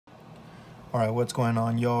All right, what's going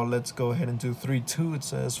on, y'all? Let's go ahead and do 3-2. It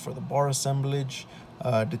says for the bar assemblage,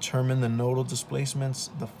 determine the nodal displacements,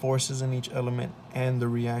 the forces in each element, and the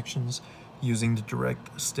reactions using the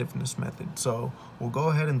direct stiffness method. So we'll go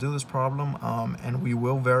ahead and do this problem, and we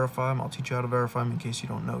will verify them. I'll teach you how to verify them in case you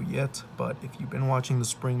don't know yet. But if you've been watching the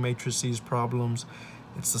spring matrices problems,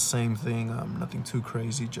 it's the same thing. Nothing too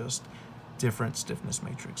crazy, just different stiffness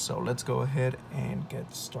matrix. So let's go ahead and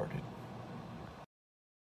get started.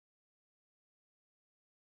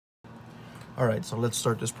 All right, so let's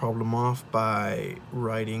start this problem off by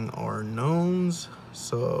writing our knowns.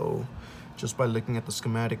 So just by looking at the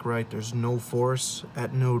schematic, right, there's no force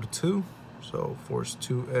at node 2. So force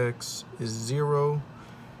 2x is 0.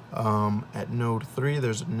 At node 3,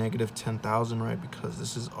 there's a negative 10,000, right, because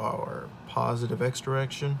this is our positive x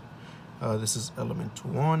direction. This is element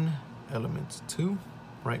 1, element 2,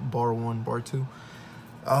 right, bar 1, bar 2.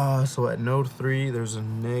 So at node 3, there's a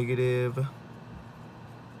negative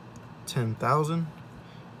 10,000,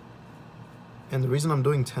 and the reason I'm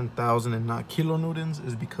doing 10,000 and not kilonewtons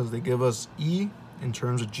is because they give us E in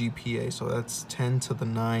terms of GPa, so that's 10 to the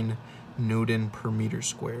 9 Newton per meter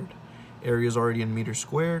squared. Area is already in meters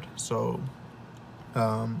squared, so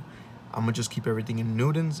I'm gonna just keep everything in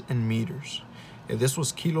newtons and meters. If this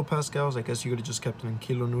was kilopascals, I guess you could have just kept it in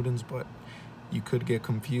kilonewtons, but you could get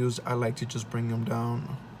confused. I like to just bring them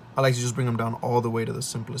down. All the way to the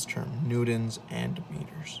simplest term, newtons and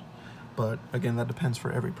meters. But again, that depends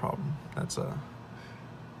for every problem. That's all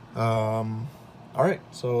right,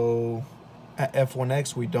 so at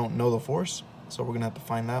F1x, we don't know the force, so we're gonna have to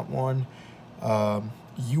find that one.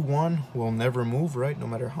 U1 will never move, right? No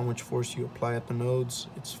matter how much force you apply at the nodes,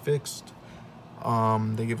 it's fixed.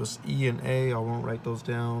 They give us E and A. I won't write those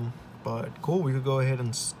down, but cool. We could go ahead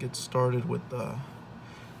and get started with the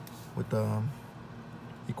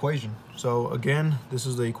equation. So again, this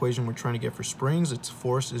is the equation we're trying to get for springs. Its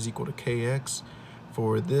force is equal to kx.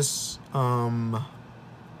 For this, for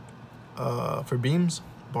beams,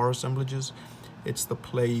 bar assemblages, it's the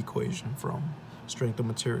play equation from strength of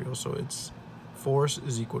material. So it's force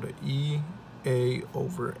is equal to EA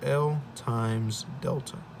over L times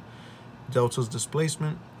delta. Delta is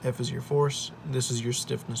displacement, F is your force, this is your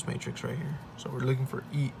stiffness matrix right here. So we're looking for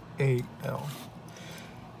EAL.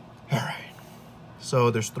 All right.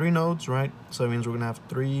 So there's 3 nodes, right? So that means we're gonna have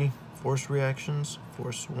 3 force reactions: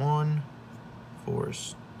 force 1,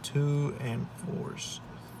 force 2, and force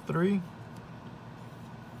 3.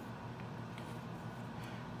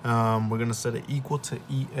 We're gonna set it equal to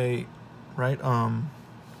EA, right?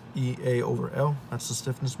 EA over L, that's the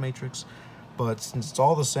stiffness matrix. But since it's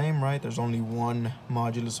all the same, right, there's only one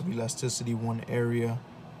modulus of elasticity, one area,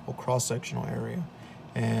 or cross-sectional area.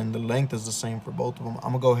 And the length is the same for both of them.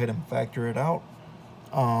 I'm gonna go ahead and factor it out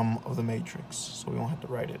of the matrix, so we won't have to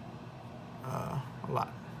write it a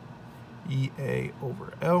lot. EA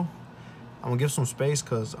over L. I'm gonna give some space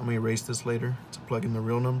because I'm gonna erase this later to plug in the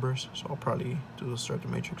real numbers, so I'll probably start the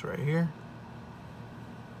matrix right here.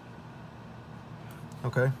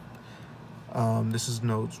 Okay. This is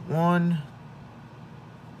nodes 1,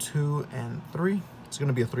 2, and 3. It's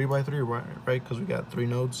gonna be a 3 by 3, right? Because we got 3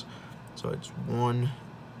 nodes, so it's 1,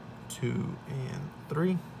 2, and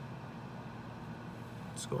 3.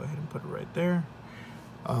 Let's go ahead and put it right there.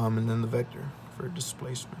 And then the vector for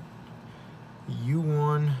displacement.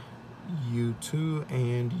 U1, U2,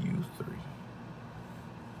 and U3.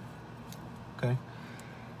 Okay.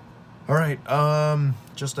 All right,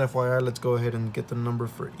 just FYI, let's go ahead and get the number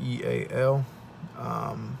for EAL.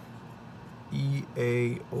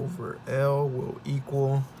 EA over L will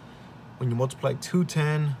equal, when you multiply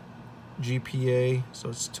 210 GPa, so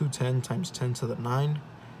it's 210 times 10 to the 9,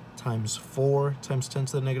 times 4 times 10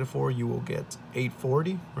 to the negative 4, you will get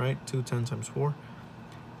 840, right? 210 times 4.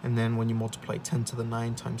 And then when you multiply 10 to the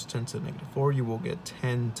 9 times 10 to the negative 4, you will get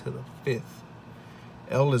 10 to the 5th.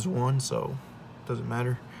 L is 1, so it doesn't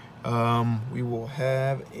matter. We will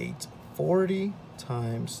have 840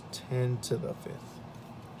 times 10 to the 5th.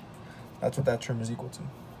 That's what that term is equal to.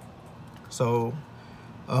 So,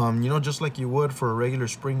 you know, just like you would for a regular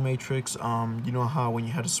spring matrix, you know how when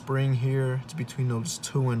you had a spring here, it's between those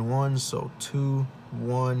 2 and 1, so 2,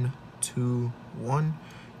 1, 2, 1.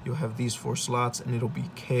 You'll have these 4 slots, and it'll be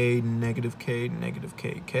K, negative K, negative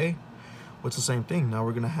K, K. What's the same thing? Now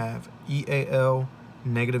we're gonna have EAL,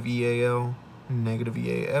 negative EAL, negative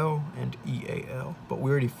EAL, and EAL. But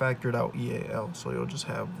we already factored out EAL, so you'll just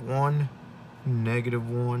have 1, negative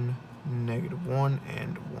 1, negative 1,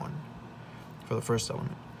 and 1 for the first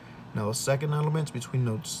element. Now the second element's between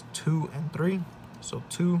nodes 2 and 3. So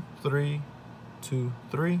 2, 3, 2,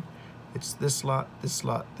 3. It's this slot, this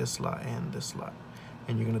slot, this slot, and this slot.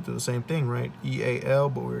 And you're going to do the same thing, right? EAL,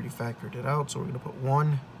 but we already factored it out. So we're going to put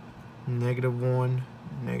 1, -1,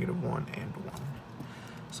 -1, and 1.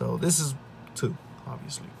 So this is 2,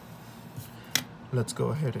 obviously. Let's go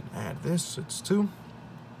ahead and add this. It's 2.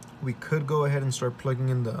 We could go ahead and start plugging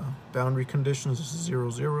in the boundary conditions. This is 0,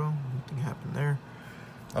 0. Nothing happened there.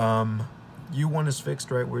 U1 is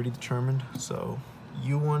fixed, right? We already determined. So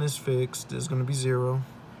U1 is fixed. This is going to be 0.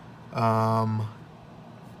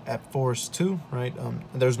 At force 2, right?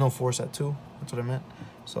 There's no force at 2. That's what I meant.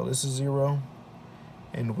 So this is 0.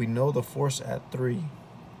 And we know the force at 3.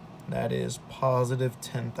 That is positive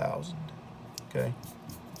 10,000. Okay.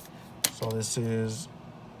 So this is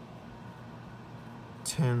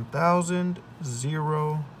 10,000,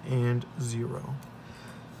 0, and 0.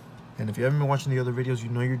 And if you haven't been watching the other videos, you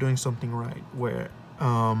know you're doing something right. Where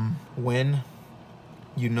when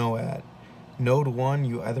you know at node 1,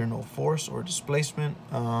 you either know force or displacement.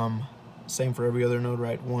 Same for every other node,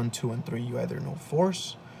 right? 1, 2, and 3, you either know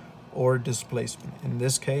force or displacement. In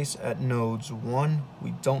this case, at nodes 1,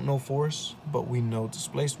 we don't know force, but we know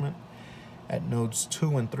displacement. At nodes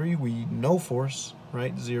 2 and 3, we know force,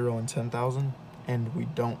 right? 0 and 10,000, and we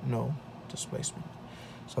don't know displacement.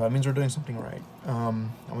 So that means we're doing something right.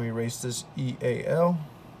 I'm going to erase this EAL.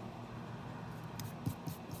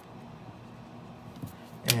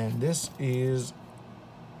 And this is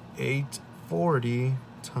 840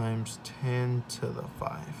 times 10 to the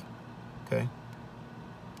 5. Okay.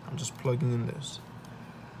 I'm just plugging in this.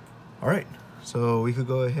 All right. So we could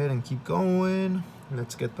go ahead and keep going.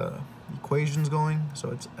 Let's get the equations going.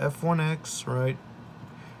 So it's F1x, right?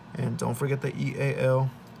 And don't forget the EAL.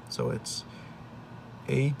 So it's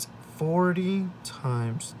 840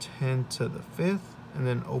 times 10 to the 5th, and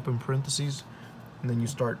then open parentheses, and then you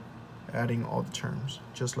start adding all the terms,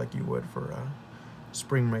 just like you would for a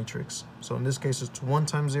spring matrix. So in this case, it's 1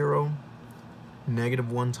 times 0,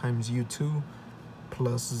 -1 times U2,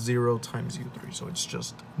 plus 0 times U3. So it's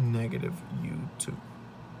just negative U2.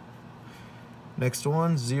 Next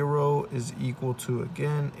one, 0 is equal to,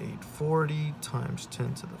 again, 840 times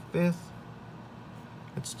 10 to the 5th.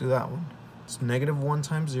 Let's do that one. It's -1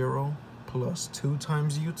 times 0 plus 2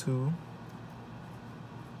 times U2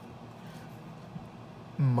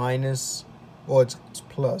 minus, well, it's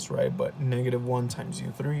plus, right? But -1 times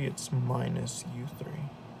U3, it's minus U3.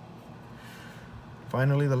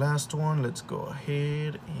 Finally, the last one, let's go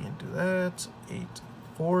ahead and do that.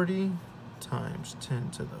 840 times 10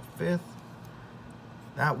 to the 5th.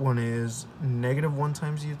 That one is -1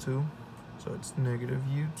 times U2. So it's negative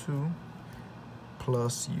U2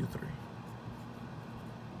 plus U3.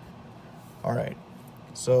 All right,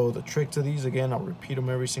 so the trick to these, again, I'll repeat them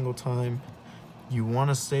every single time. You want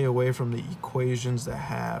to stay away from the equations that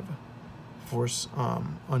have force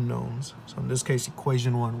unknowns. So in this case,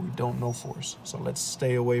 equation 1, we don't know force. So let's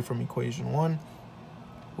stay away from equation 1.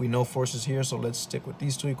 We know force is here, so let's stick with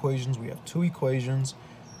these 2 equations. We have 2 equations,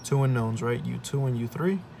 2 unknowns, right? U2 and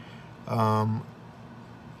U3. I'm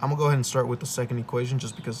gonna go ahead and start with the second equation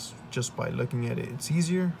just because just by looking at it, it's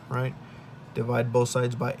easier, right? Divide both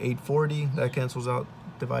sides by 840, that cancels out.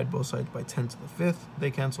 Divide both sides by 10 to the 5th,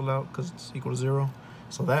 they cancel out because it's equal to 0.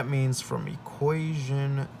 So that means from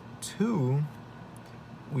equation 2,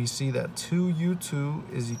 we see that 2U2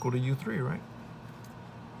 is equal to U3, right?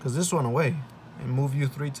 Because this went away, and move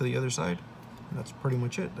U3 to the other side. And that's pretty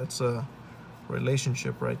much it. That's a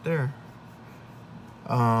relationship right there.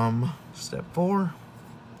 Step 4.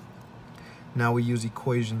 Now we use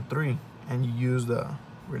equation 3, and you use the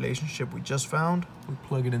relationship we just found. We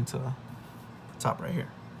plug it into the top right here.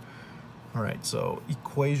 All right, so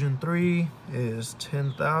equation 3 is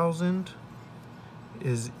 10,000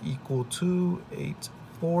 is equal to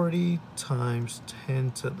 840 times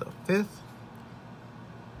 10 to the 5th.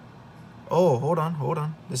 Oh, hold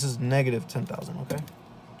on. This is negative 10,000, okay?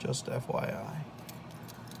 Just FYI.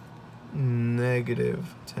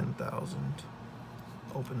 Negative 10,000.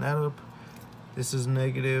 Open that up. This is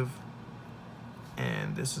negative,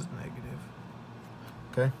 and this is negative.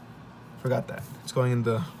 Okay? Forgot that. It's going in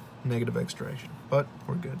the negative x direction, but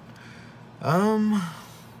we're good.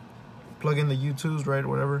 Plug in the U2s, right?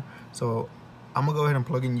 Whatever. So I'm gonna go ahead and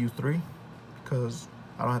plug in U3 because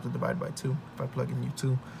I don't have to divide by 2 if I plug in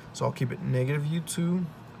U2. So I'll keep it negative U2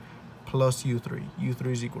 plus U3.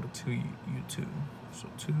 U3 is equal to 2U2. So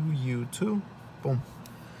 2U2, boom.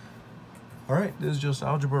 All right, this is just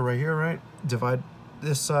algebra right here, right? Divide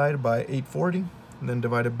this side by 840, and then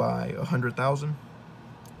divide it by 100,000.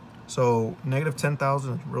 So negative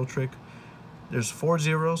 10,000, real trick. There's 4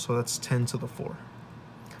 zeros, so that's 10 to the 4.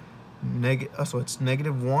 So it's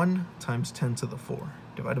negative 1 times 10 to the 4.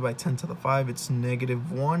 Divided by 10 to the 5, it's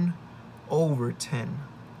negative 1 over 10,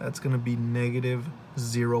 that's going to be negative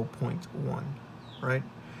 0.1, right?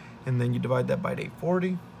 And then you divide that by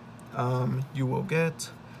 840, you will get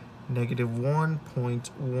negative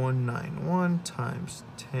 1.191 times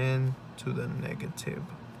 10 to the negative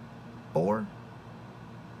 4,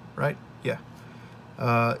 right? Yeah,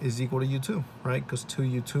 is equal to U2, right? Because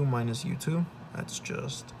 2U2 minus U2, that's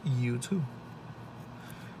just U2.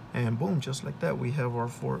 And boom, just like that, we have our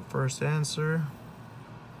first answer.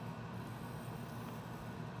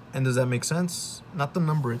 And does that make sense? Not the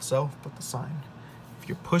number itself, but the sign. If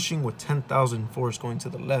you're pushing with 10,000 force going to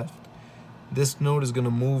the left, this node is going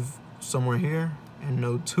to move somewhere here, and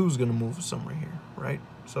node 2 is going to move somewhere here, right?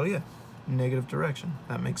 So yeah, negative direction.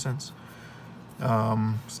 That makes sense.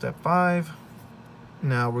 Step 5.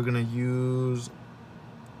 Now we're going to use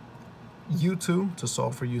U2 to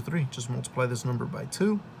solve for U3. Just multiply this number by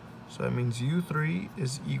 2. So that means U3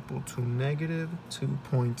 is equal to negative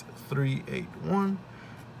 2.381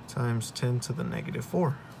 times 10 to the negative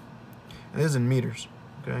 4. And this is in meters,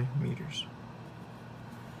 okay? Meters.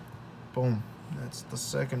 Boom. That's the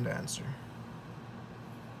second answer.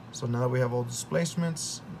 So now that we have all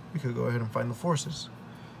displacements, we could go ahead and find the forces.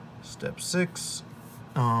 Step 6,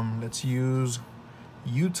 let's use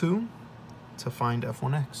U2 to find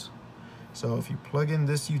F1x. So if you plug in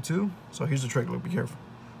this U2, so here's the trick, look, be careful.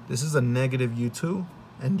 This is a negative U2,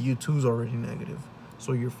 and U2 is already negative.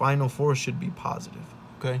 So your final force should be positive,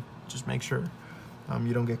 okay? Just make sure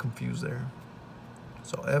you don't get confused there.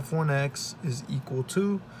 So F1x is equal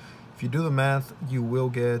to, if you do the math, you will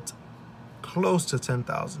get close to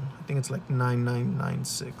 10,000. I think it's like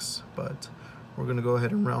 9996, but we're gonna go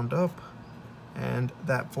ahead and round up, and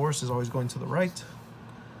that force is always going to the right,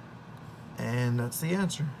 and that's the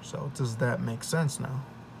answer. So does that make sense now?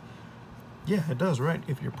 Yeah, it does, right?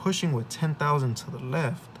 If you're pushing with 10,000 to the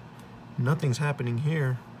left, nothing's happening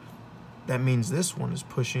here. That means this one is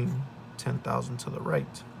pushing 10,000 to the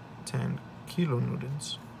right, 10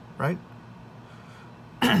 kilonewtons, right?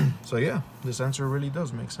 So yeah, this answer really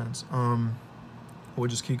does make sense. We'll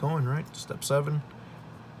just keep going, right? Step 7.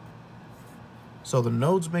 So the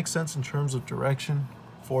nodes make sense in terms of direction.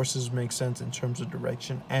 Forces make sense in terms of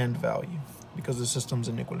direction and value because the system's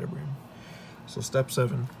in equilibrium. So step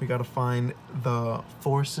 7, we got to find the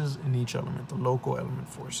forces in each element, the local element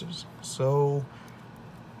forces. So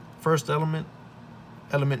first element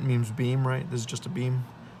means beam, right? This is just a beam.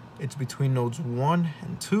 It's between nodes 1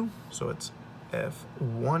 and 2. So it's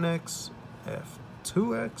F1x,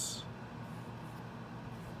 F2x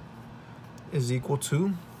is equal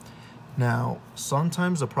to. Now,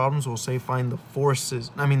 sometimes the problems will say find the forces,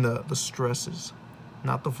 the stresses,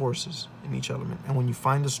 not the forces in each element. And when you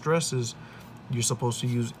find the stresses, you're supposed to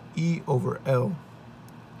use E over L.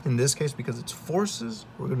 In this case, because it's forces,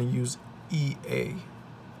 we're going to use EA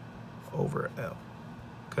over L,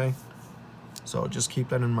 okay? So just keep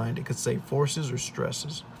that in mind. It could say forces or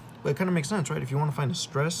stresses. But it kind of makes sense, right? If you want to find a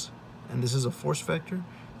stress, and this is a force vector,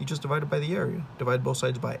 you just divide it by the area. Divide both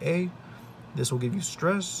sides by A. This will give you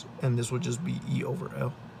stress, and this will just be E over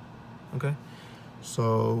L, okay?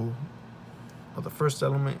 So the first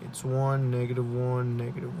element, it's 1, negative 1,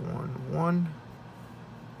 negative 1, 1.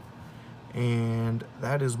 And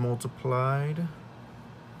that is multiplied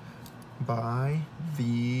by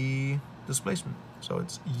the displacement. So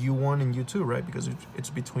it's U1 and U2, right? Because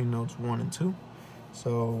it's between nodes 1 and 2.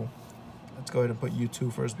 So let's go ahead and put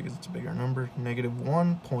U2 first because it's a bigger number. Negative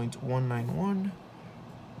 1.191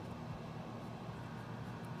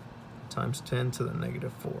 times 10 to the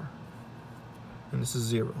negative 4. And this is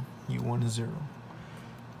 0. U1 is 0.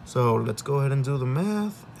 So let's go ahead and do the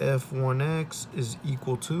math. F1x is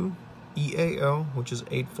equal to EAL, which is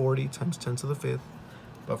 840 times 10 to the 5th.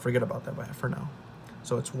 But forget about that for now.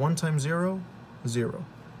 So it's 1 times 0, 0.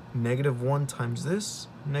 Negative 1 times this,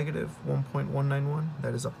 negative 1.191.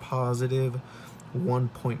 That is a positive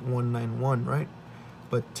 1.191, right?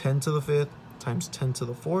 But 10 to the 5th times 10 to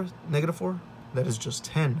the 4th, negative 4, that is just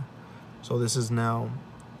 10. So this is now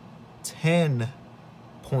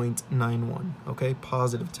 10.91, okay?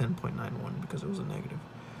 Positive 10.91 because it was a negative.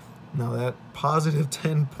 Now that positive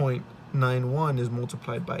 10.91 is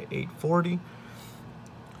multiplied by 840.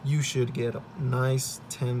 You should get a nice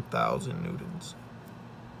 10,000 newtons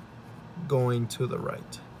going to the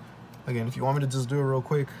right. Again, if you want me to just do it real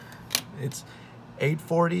quick, it's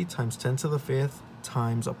 840 times 10 to the 5th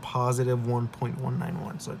times a positive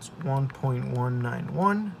 1.191. So it's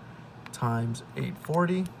 1.191 times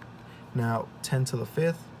 840. Now 10 to the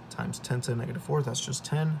 5th times 10 to the negative 4th, that's just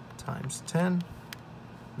 10 times 10.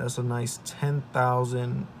 That's a nice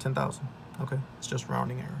 10,000, okay? It's just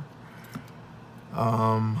rounding error.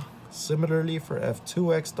 Similarly for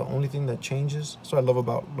F2x, the only thing that changes, so I love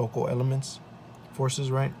about local elements, forces,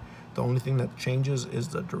 right? The only thing that changes is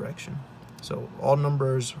the direction. So all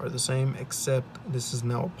numbers are the same, except this is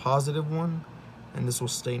now a positive one, and this will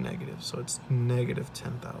stay negative. So it's negative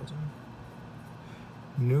 10,000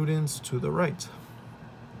 newtons to the right.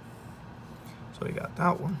 So we got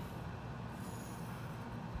that one.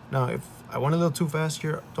 Now, if I went a little too fast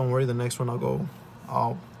here, don't worry, the next one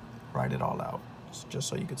I'll write it all out, just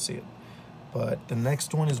so you could see it. But the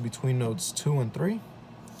next one is between nodes 2 and 3.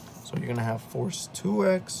 So you're gonna have force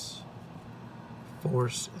 2x,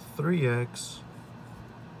 force 3x,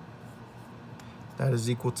 that is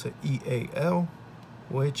equal to EAL,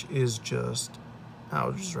 which is just,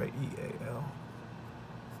 I'll just write EAL,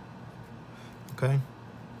 okay?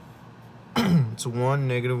 It's 1,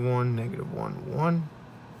 -1, -1, 1.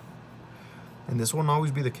 And this won't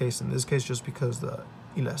always be the case. In this case, just because the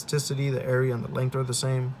elasticity, the area, and the length are the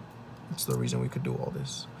same, it's the reason we could do all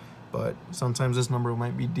this. But sometimes this number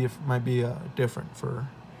might be different for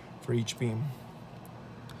each beam.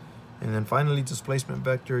 And then finally, displacement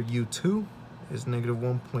vector U2 is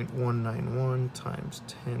 -1.191 times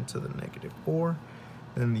 10 to the -4.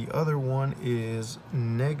 Then the other one is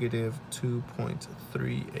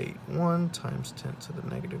 -2.381 times 10 to the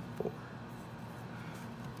 -4.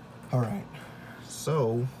 All right,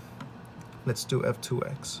 so let's do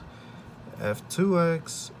F2x.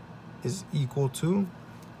 F2x is equal to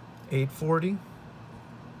 840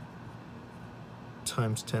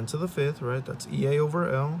 times 10 to the 5th, right? That's EA over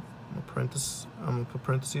L. I'm gonna put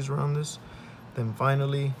parentheses around this. Then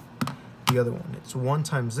finally, the other one, it's 1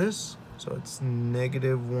 times this, so it's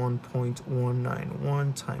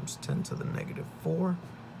 -1.191 times 10 to the -4.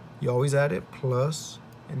 You always add it, plus,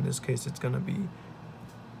 in this case, it's gonna be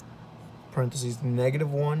parentheses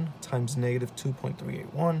 -1 times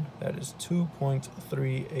 -2.381. That is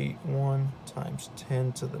 2.381 times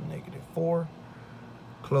 10 to the -4.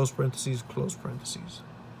 Close parentheses, close parentheses.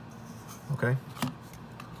 Okay?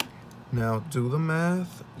 Now do the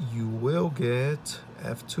math. You will get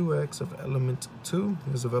F2x of element 2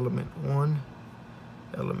 is of element 1.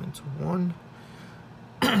 Element 1.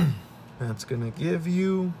 That's going to give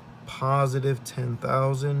you positive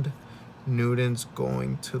 10,000 newtons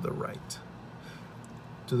going to the right.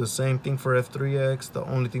 Do the same thing for F3x. The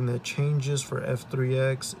only thing that changes for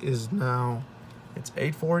F3x is now it's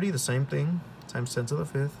 840, the same thing, times 10 to the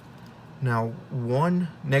 5th. Now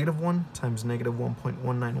 -1 times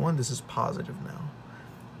 -1.191, this is positive now.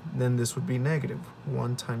 Then this would be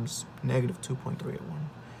 -1 times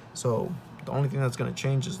 -2.381. So the only thing that's going to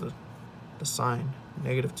change is the sign,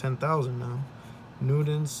 -10,000 now,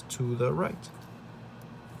 newtons to the right.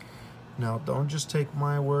 Now, don't just take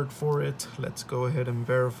my word for it. Let's go ahead and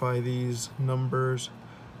verify these numbers.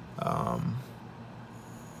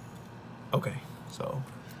 Okay, so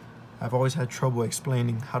I've always had trouble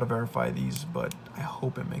explaining how to verify these, but I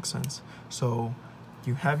hope it makes sense. So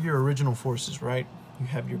you have your original forces, right? You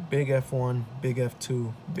have your big F1, big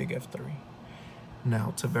F2, big F3.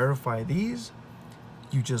 Now, to verify these,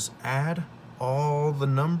 you just add all the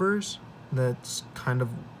numbers that's kind of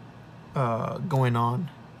going on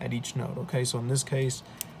at each node, okay? So in this case,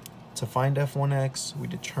 to find F1x, we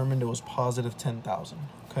determined it was positive 10,000,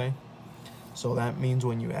 okay? So that means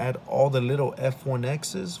when you add all the little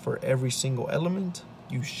F1x's for every single element,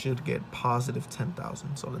 you should get positive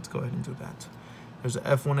 10,000. So let's go ahead and do that. There's a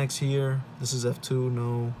F1x here. This is F2,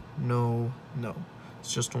 no, no, no.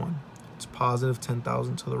 It's just one. It's positive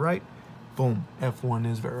 10,000 to the right. Boom, F1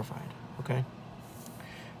 is verified, okay?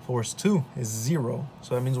 Force 2 is 0.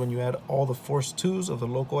 So that means when you add all the force 2's of the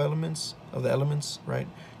local elements, right,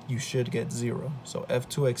 you should get 0. So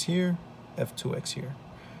F2x here, F2x here.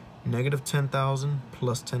 Negative 10,000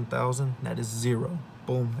 plus 10,000, that is 0.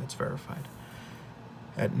 Boom, that's verified.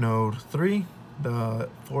 At node 3, the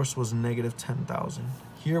force was negative 10,000.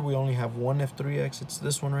 Here we only have one F3x, it's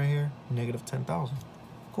this one right here, negative 10,000.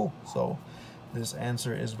 Cool, so this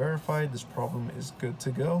answer is verified, this problem is good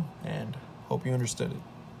to go, and hope you understood it.